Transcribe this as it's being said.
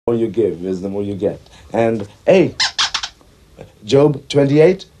more you give is the more you get. And hey, Job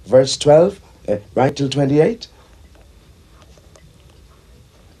 28, verse 12, right till 28.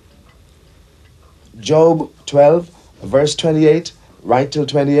 Job 12, verse 28, right till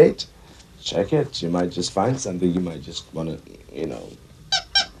 28. Check it. You might just find something. You might just want to, He's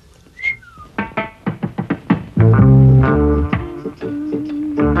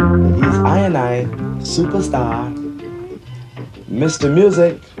I superstar, Mr.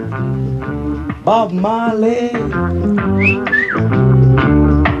 Music, Bob Marley.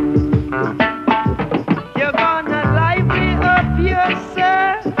 You're gonna lively up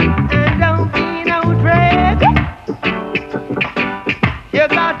yourself and don't be no dread. You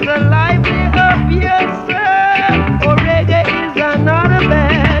got to lively up yourself, or reggae is another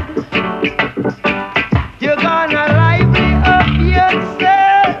bed. You're gonna lively up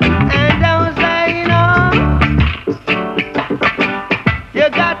yourself and don't say no. You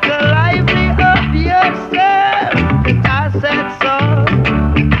got to lively up yourself, I said so.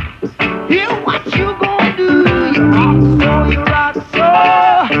 Hear what you gonna do, you rock so,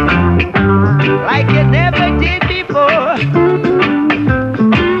 like you never did before.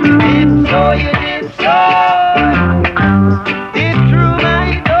 You did so, you did so, it through my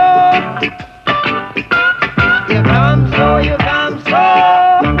door. You come so, you come so,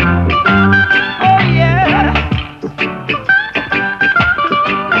 oh yeah.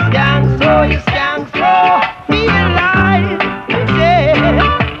 Skank so, you skank so, be alive, yeah.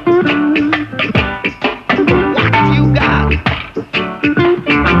 What you got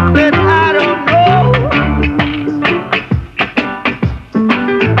that I don't know?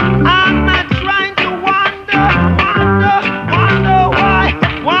 I'm not trying to wonder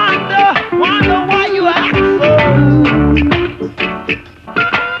why you act so.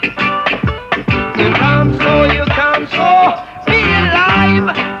 You come so, be alive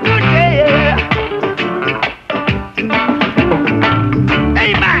today.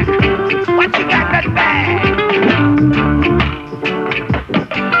 Hey Mac, what you got that bag?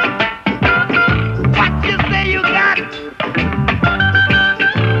 What you say you got?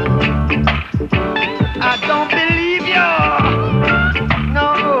 I don't believe you. No,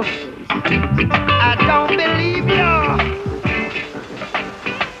 I don't believe you.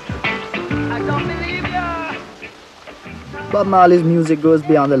 I don't believe you. Bob Marley's music goes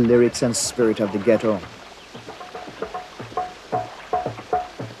beyond the lyrics and spirit of the ghetto.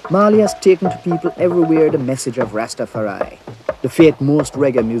 Marley has taken to people everywhere the message of Rastafari, the faith most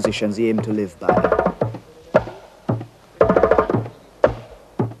reggae musicians aim to live by.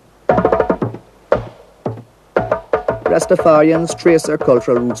 Rastafarians trace their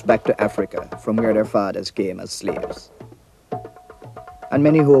cultural roots back to Africa, from where their fathers came as slaves. And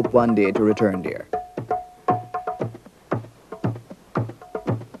many hope one day to return there.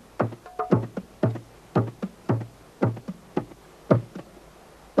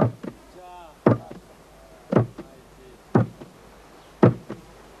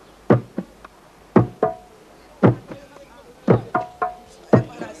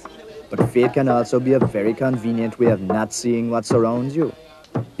 But faith can also be a very convenient way of not seeing what surrounds you.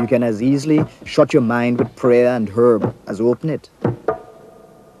 You can as easily shut your mind with prayer and herb as open it.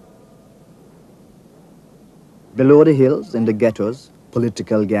 Below the hills, in the ghettos,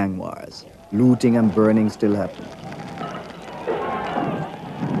 political gang wars, looting and burning still happen.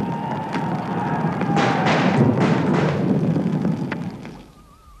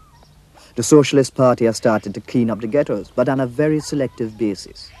 The Socialist Party has started to clean up the ghettos, but on a very selective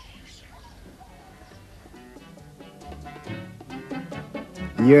basis.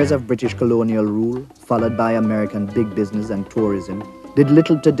 Years of British colonial rule, followed by American big business and tourism, did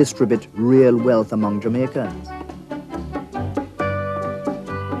little to distribute real wealth among Jamaicans.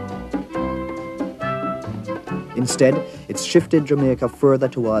 Instead, it's shifted Jamaica further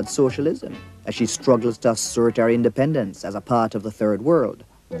towards socialism, as she struggles to assert her independence as a part of the Third World.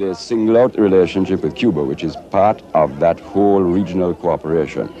 They single out the relationship with Cuba, which is part of that whole regional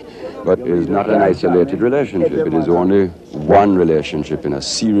cooperation. But it is not an isolated relationship. It is only one relationship in a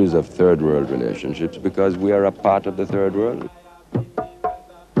series of third world relationships because we are a part of the third world.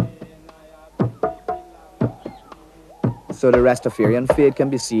 So the Rastafarian faith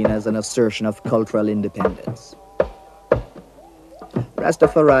can be seen as an assertion of cultural independence.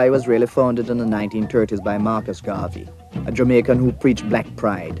 Rastafari was really founded in the 1930s by Marcus Garvey, a Jamaican who preached black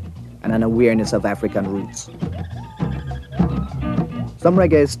pride and an awareness of African roots. Some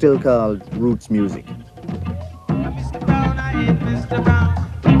reggae is still called roots music. Mr. Brown, I hate Mr. Brown.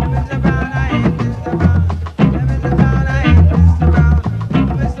 Mr. Brown, I hate Mr. Brown. Mr. Brown, I hate Mr. Brown.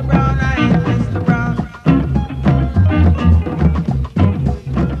 Mr. Brown, I hate Mr. Brown.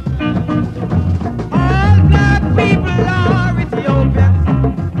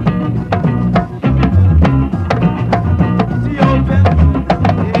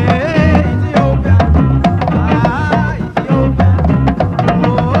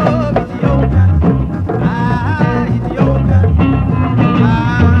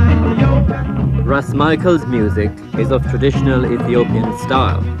 Michael's music is of traditional Ethiopian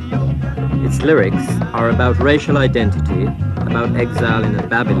style. Its lyrics are about racial identity, about exile in a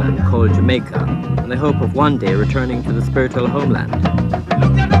Babylon called Jamaica, and the hope of one day returning to the spiritual homeland.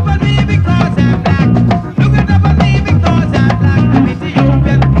 Look at up on me because I'm black. Look at up on me because I'm black. I'm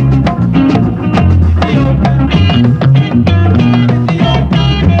Ethiopian.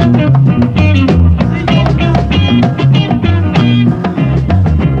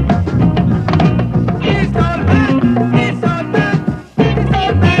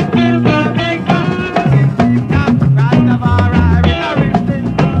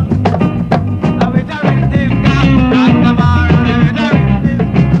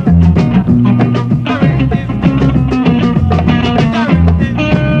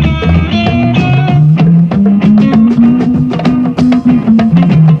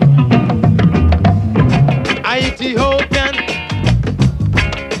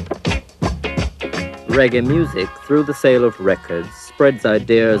 Reggae music, through the sale of records, spreads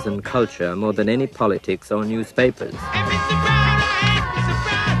ideas and culture more than any politics or newspapers.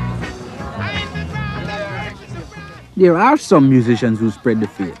 There are some musicians who spread the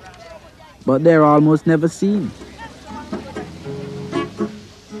faith, but they're almost never seen.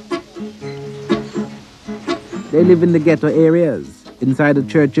 They live in the ghetto areas, inside the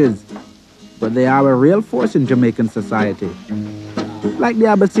churches, but they are a real force in Jamaican society, like the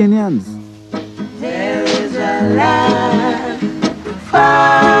Abyssinians. There is a land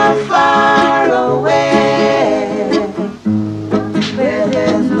far, far away, where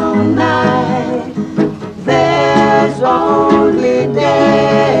there's no night, there's only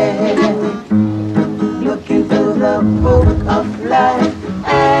day. Look into the book of life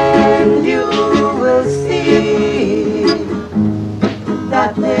and you will see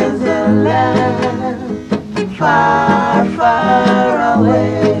that there's a land far, far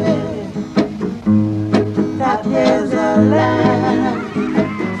away. There's a land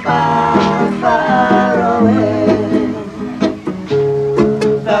far, far away.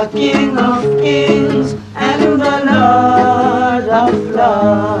 The King of Kings and the Lord of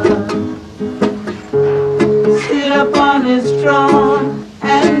Lords sit upon his throne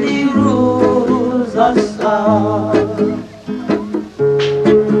and he rules us all.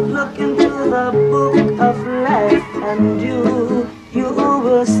 Look into the book of life and you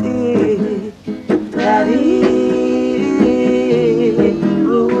will see that he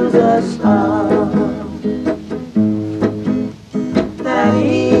rules us all. That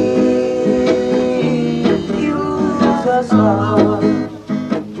he rules us all.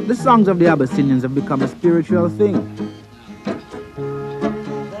 The songs of the Abyssinians have become a spiritual thing.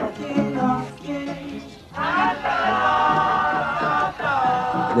 The King of Kings and the Lord of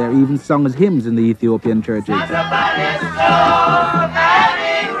Lords. They're even sung as hymns in the Ethiopian churches.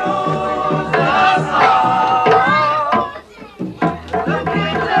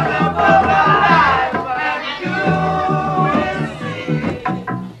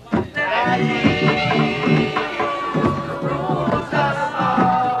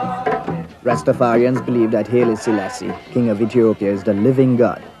 Rastafarians believe that Haile Selassie, King of Ethiopia, is the living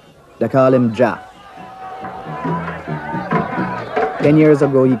God. They call him Jah. 10 years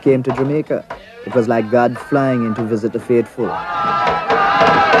ago, he came to Jamaica. It was like God flying in to visit the faithful.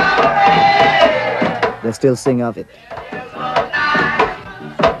 They still sing of it.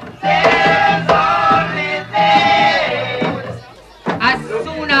 As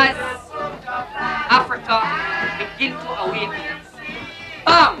soon as Africa begin to awaken,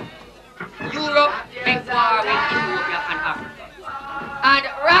 bam! Europe make war with Ethiopia and Africa. And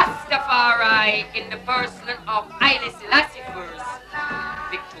Rastafari, in the person of Haile Selassie first,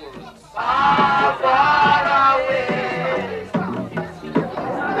 victorious. Far, far away.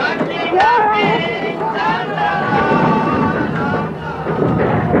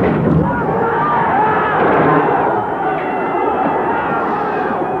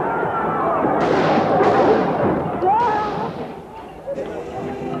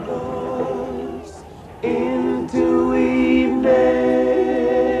 Into evening,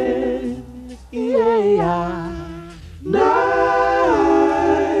 yeah. Night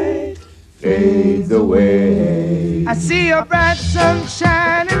fades away. I see a bright sun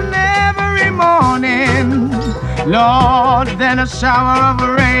shining every morning, Lord, then a shower of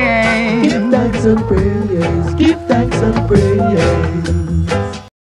rain. Give thanks and praise, give thanks and praise.